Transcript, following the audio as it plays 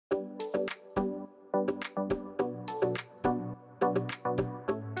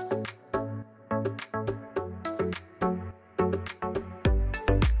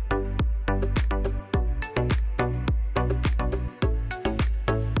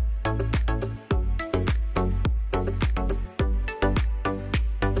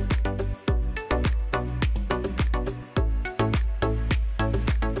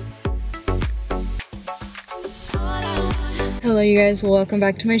Hello you guys, welcome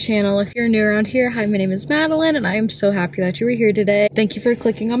back to my channel. If you're new around here, hi, my name is Madeline and I am so happy that you were here today. Thank you for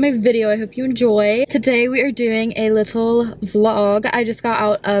clicking on my video. I hope you enjoy. Today we are doing a little vlog. I just got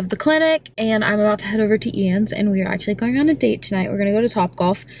out of the clinic and I'm about to head over to Ian's and we are actually going on a date tonight. We're gonna go to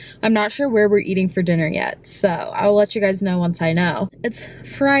TopGolf. I'm not sure where we're eating for dinner yet, so I'll let you guys know once I know. It's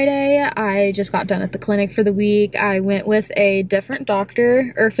Friday. I just got done at the clinic for the week. I went with a different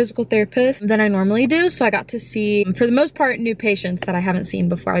doctor or physical therapist than I normally do, so I got to see, for the most part, new patients that I haven't seen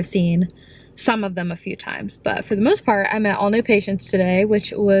before. I've seen some of them a few times, but for the most part, I met all new patients today,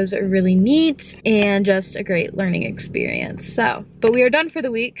 which was really neat and just a great learning experience. So, but we are done for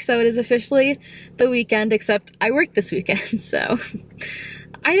the week, so it is officially the weekend, except I work this weekend, so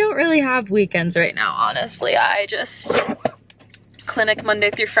I don't really have weekends right now, honestly. I just clinic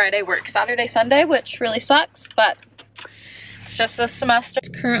Monday through Friday, work Saturday, Sunday, which really sucks, but it's just this semester.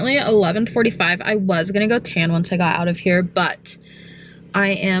 It's currently 11:45. I was gonna go tan once I got out of here, but I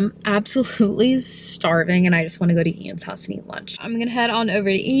am absolutely starving and I just want to go to Ian's house and eat lunch. I'm gonna head on over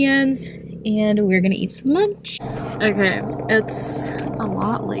to Ian's and we're gonna eat some lunch. Okay, it's a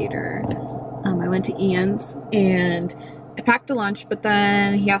lot later. I went to Ian's and I packed a lunch, but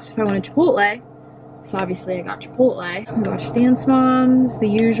then he asked if I wanted Chipotle. So obviously I got Chipotle. We watched Dance Moms, the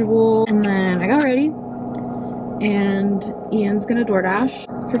usual, and then I got ready. And Ian's gonna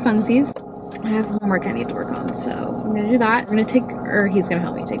DoorDash for funsies. I have homework I need to work on, so I'm gonna do that. We're gonna take, or he's gonna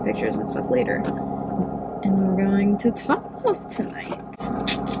help me take pictures and stuff later. And then we're going to TopGolf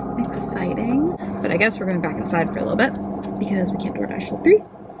tonight. Exciting. But I guess we're going back inside for a little bit because we can't DoorDash till 3.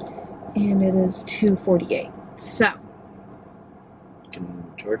 And it is 2:48. So can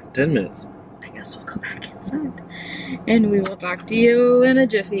charge for 10 minutes. I guess we'll go back inside. And we will talk to you in a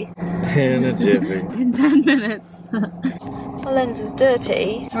jiffy. In a jiffy. In 10 minutes. My lens is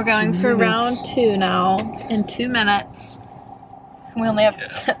dirty. We're going for round 2 now in 2 minutes. We only have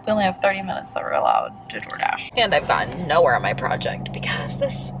 30 minutes that we're allowed to DoorDash. And I've gotten nowhere on my project because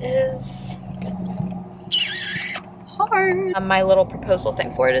this is hard. My little proposal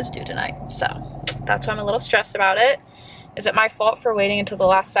thing for it is due tonight, so that's why I'm a little stressed about it. Is it my fault for waiting until the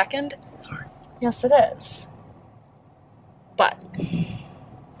last second? Sorry. Yes, it is. But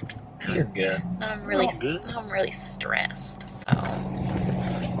you're good. I'm really stressed. So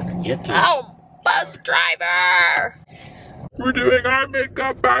Get to oh, bus driver. We're doing our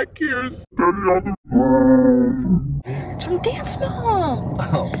makeup back here. It's from Dance Moms.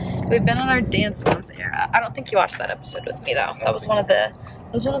 Oh. We've been on our Dance Moms era. I don't think you watched that episode with me though. That was one of the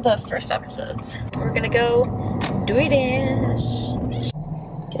first episodes. We're gonna go do a dance.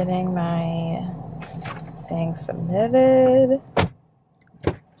 Getting my thing submitted.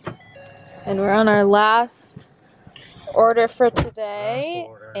 And we're on our last order for today.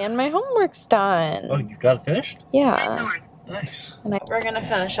 And my homework's done. Oh, you got it finished? Yeah. Nice. And we're gonna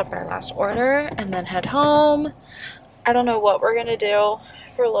finish up our last order and then head home. I don't know what we're gonna do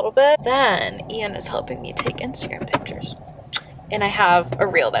for a little bit. Then Ian is helping me take Instagram pictures. And I have a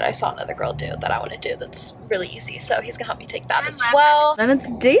reel that I saw another girl do that I want to do that's really easy. So he's gonna help me take that as well. And it's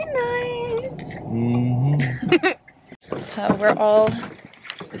date night. Mm-hmm. So we're all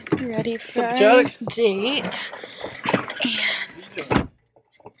ready for our date. And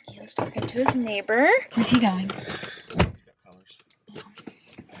Ian's talking to his neighbor. Where's he going?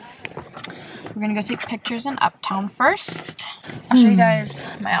 We're gonna go take pictures in Uptown first. I'll show you guys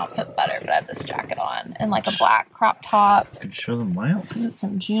my outfit better, but I have this jacket on and like a black crop top. You can show them my outfit. With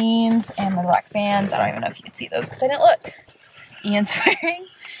some jeans and the black Vans. I don't even know if you can see those because I didn't look. Ian's wearing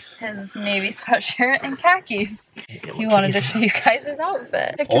his navy sweatshirt and khakis. He wanted to show you guys his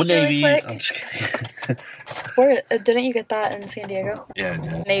outfit. Pictures Old Navy. really quick. I'm just kidding. Where, didn't you get that in San Diego? Yeah, I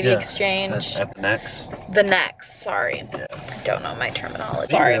did. Navy exchange. At the next. The next, sorry. Yeah. I don't know my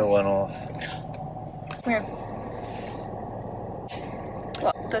terminology. Sorry. It went off. Here.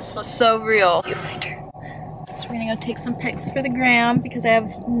 Well, this was so real. You find her. So we're gonna go take some pics for the gram because I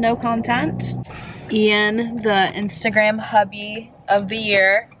have no content. Ian, the Instagram hubby of the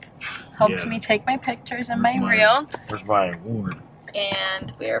year, helped me take my pictures and my reel. Where's my award?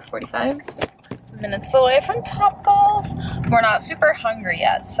 And we are 45 minutes away from TopGolf. We're not super hungry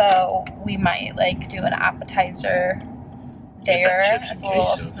yet, so we might like do an appetizer there as a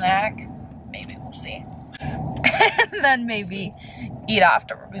little snack. Maybe, we'll see. And then maybe eat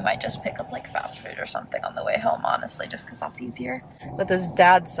after. We might just pick up like fast food or something on the way home, honestly, just because that's easier. With his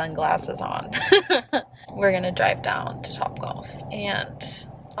dad's sunglasses on. We're gonna drive down to TopGolf and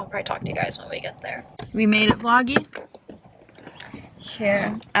I'll probably talk to you guys when we get there. We made it vloggy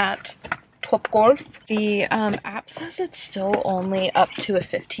here at TopGolf. The app says it's still only up to a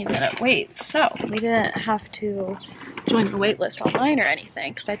 15-minute wait, so we didn't have to join the wait list online or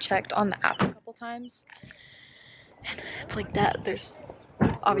anything, because I checked on the app a couple times and it's like dead. There's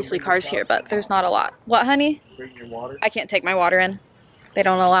obviously cars here, but there's not a lot. What, honey? Bring your water. I can't take my water in. They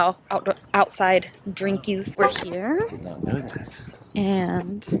don't allow outside drinkies. We're here Not good.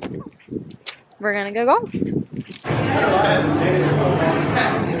 and we're gonna go golf.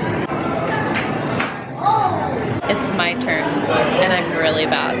 It's my turn and I'm really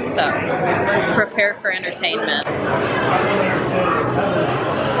bad, so prepare for entertainment.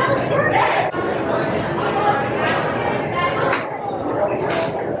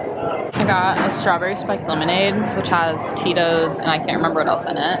 I got a strawberry spiked lemonade, which has Tito's and I can't remember what else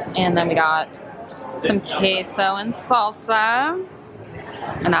in it. And then we got some queso and salsa.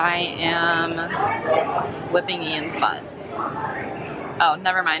 And I am whipping Ian's butt. Oh,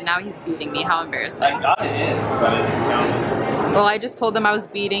 never mind. Now he's beating me. How embarrassing. I got it in, but it didn't count. Well, I just told him I was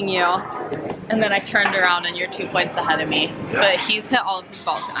beating you. And then I turned around and you're 2 points ahead of me. But he's hit all of his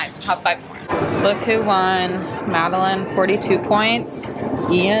balls and I still have 5 more. Look who won. Madeline, 42 points.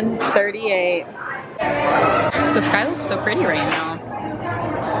 Ian, 38. The sky looks so pretty right now.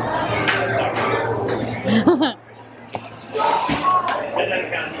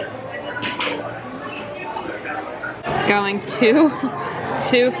 Going two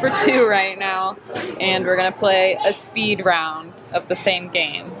for two right now, and we're gonna play a speed round of the same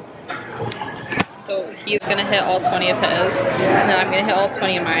game. So he's gonna hit all 20 of his, and then I'm gonna hit all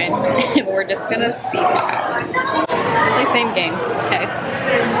 20 of mine, and we're just gonna see what happens. Play same game, okay.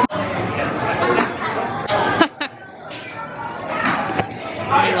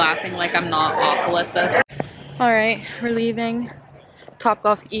 Are you laughing like I'm not awful at this? Alright, we're leaving.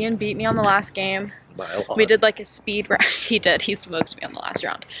 TopGolf. Ian beat me on the last game. We did like a speed round. He did. He smoked me on the last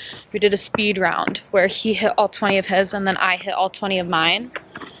round. We did a speed round where he hit all 20 of his and then I hit all 20 of mine.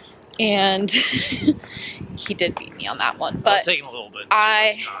 And he did beat me on that one. But it's taking a little bit too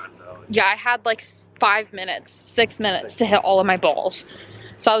much time, though. Yeah, I had like 5 minutes, 6 minutes to hit all of my balls.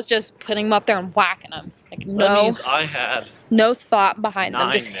 So I was just putting them up there and whacking them. Like That means I had no thought behind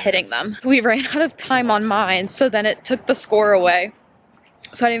them, just hitting them. We ran out of time on mine, so then it took the score away.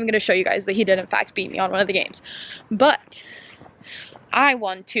 So I'm even going to show you guys that he did in fact beat me on one of the games. But I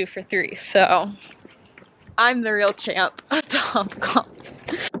won 2 for 3, so I'm the real champ of TopGolf.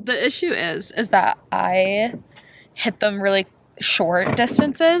 The issue is that I hit them really short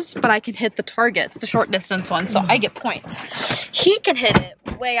distances, but I can hit the targets, the short distance ones, so I get points. He can hit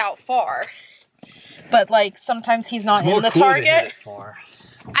it way out far, but like sometimes he's not in the target.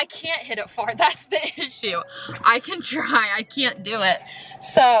 I can't hit it far. That's the issue. I can try. I can't do it.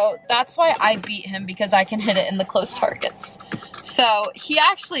 So that's why I beat him, because I can hit it in the close targets. So he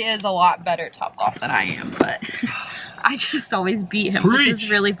actually is a lot better at TopGolf than I am, but I just always beat him, which is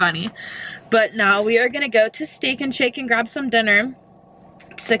really funny. But now we are going to go to Steak and Shake and grab some dinner.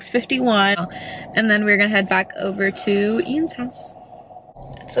 It's 6:51. And then we're going to head back over to Ian's house.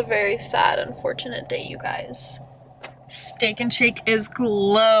 It's a very sad, unfortunate day, you guys. Steak and Shake is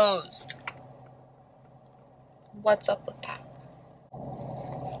closed. What's up with that?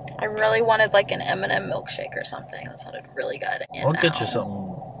 I really wanted like an M&M milkshake or something. That sounded really good. And I'll get you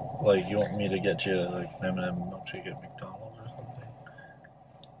something. Like, you want me to get you like an M&M milkshake at McDonald's or something?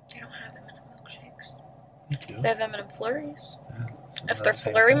 They don't have M&M milkshakes. You do? They have M&M flurries. Yeah, If their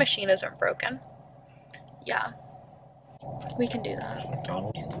flurry machine isn't broken. Yeah. We can do that.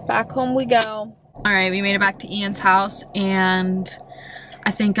 McDonald's. Back home we go. Alright, we made it back to Ian's house, and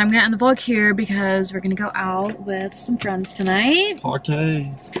I think I'm gonna end the vlog here because we're gonna go out with some friends tonight.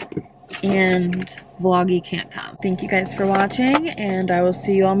 Party. And Vloggy can't come. Thank you guys for watching, and I will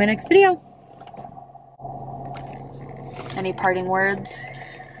see you on my next video. Any parting words?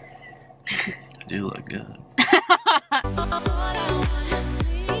 You do look good.